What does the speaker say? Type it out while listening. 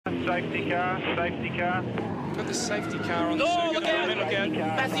Safety car, safety car. Got the safety car on the Oh, circuit. look out! Look out.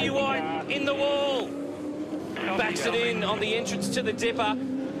 Matthew White in the wall. Backs it in on the entrance to the dipper.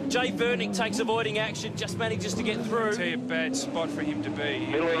 Jay Vernick takes avoiding action, just manages to get through. It's a bad spot for him to be.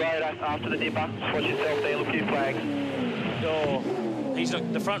 Middle of the road after the dipper. Watch yourself there, look at your flags. Oh, he's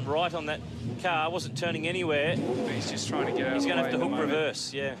not, the front right on that car wasn't turning anywhere. He's just trying to get out He's of the going to way have to at the hook moment.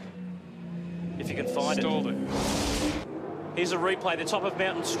 reverse, yeah. If you can find Stalled it. Here's a replay, the top of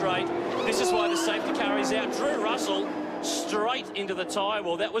Mountain Straight. This is why the safety car is out. Drew Russell straight into the tyre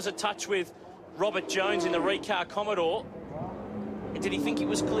wall. That was a touch with Robert Jones in the Recar Commodore. Did he think it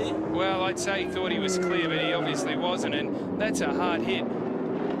was clear? Well, I'd say he thought he was clear, but he obviously wasn't, and that's a hard hit.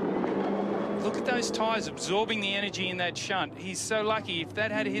 Look at those tyres absorbing the energy in that shunt. He's so lucky. If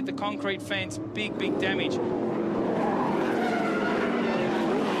that had hit the concrete fence, big, big damage.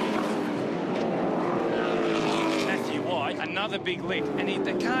 Matthew White. Another big lick, and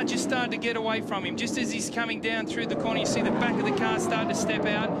the car just started to get away from him. Just as he's coming down through the corner, you see the back of the car start to step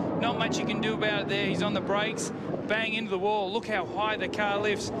out. Not much you can do about it there. He's on the brakes, bang into the wall. Look how high the car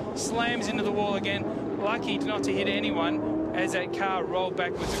lifts, slams into the wall again. Lucky not to hit anyone as that car rolled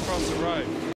backwards across the road.